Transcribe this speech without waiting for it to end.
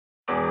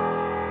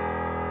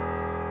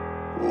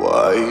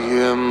Why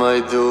am I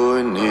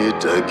doing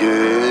it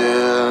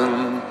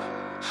again?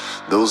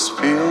 Those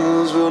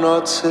pills will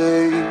not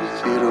take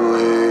it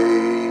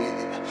away.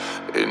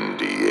 In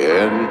the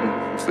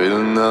end,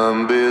 feel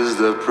numb is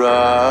the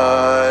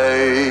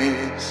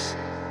price.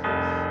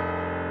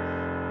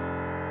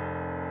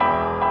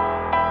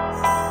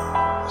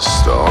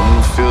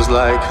 Storm feels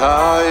like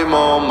I'm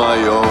on my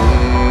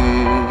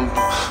own.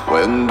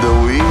 When the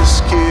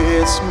whiskey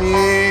hits me,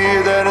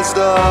 then it's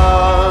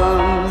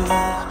done.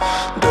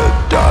 The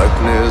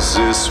darkness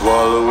is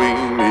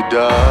swallowing me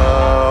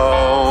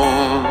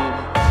down.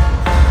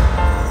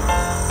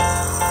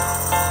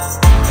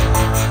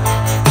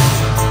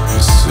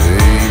 The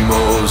same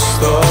old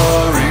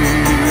story,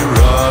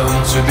 run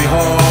to be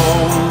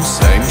home.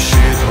 Same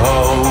shit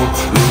hole,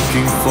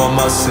 looking for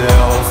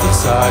myself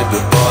inside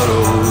the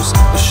bottles.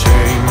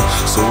 Ashamed,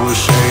 so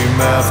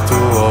ashamed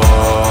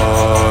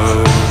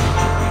afterward.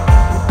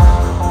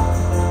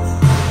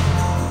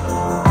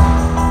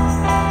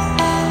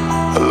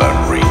 Alarm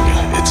ring,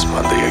 it's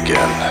Monday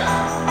again.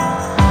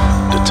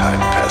 The time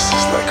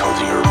passes like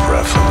holding your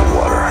breath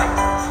underwater.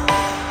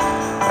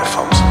 I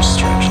found some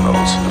strange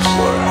notes on the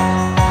floor,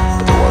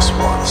 but there was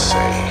one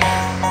saying,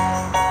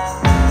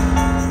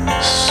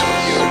 soon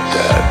you're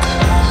dead.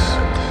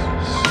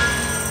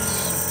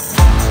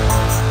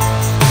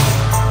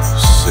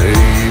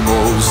 Same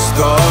old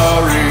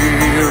story,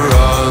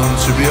 run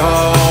to be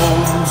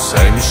home.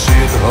 Same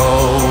shit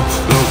hole,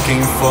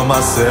 looking for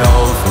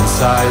myself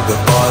inside the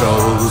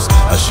bottles.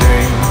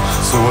 Ashamed,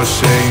 so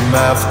ashamed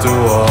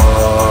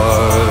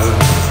afterward.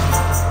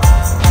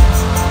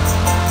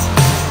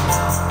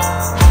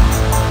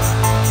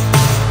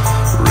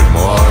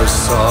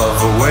 Remorse of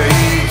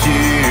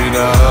waking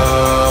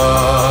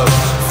up,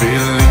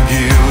 feeling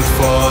guilt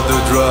for the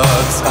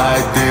drugs I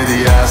did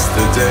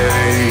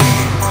yesterday.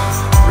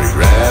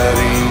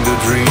 Regretting the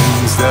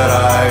dreams that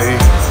I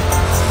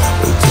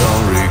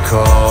don't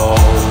recall.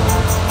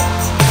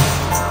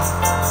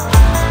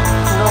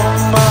 No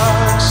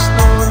marks,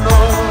 no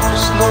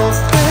notes, no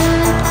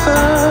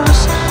papers.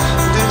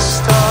 This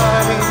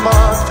time I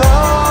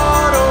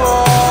thought I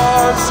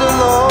was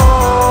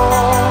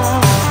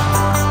alone.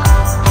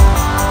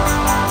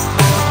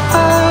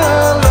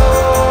 Alone.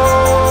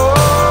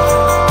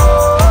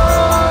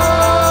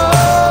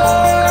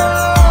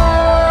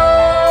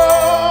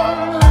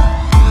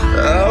 I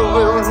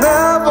will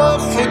never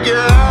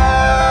forget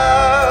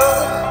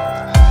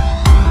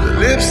the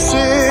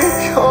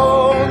lipstick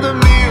on the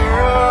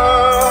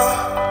mirror,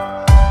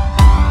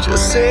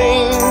 just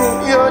saying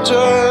you're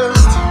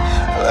just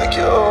like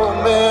your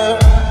man.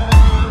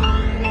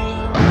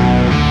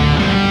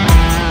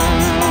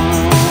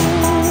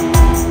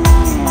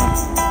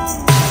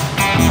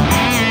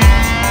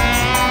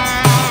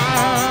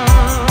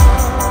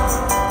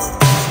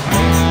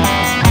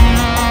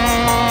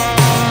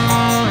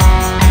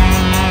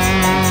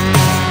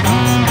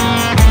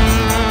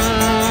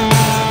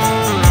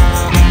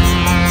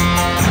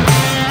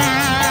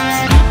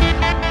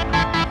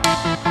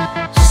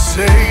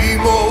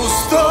 Same old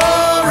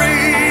story,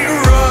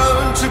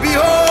 run to be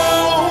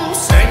home.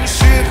 Same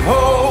shit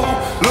hole,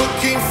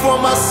 looking for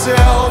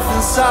myself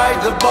inside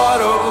the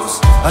bottles.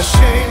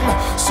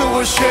 Ashamed,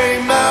 so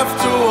ashamed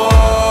afterward.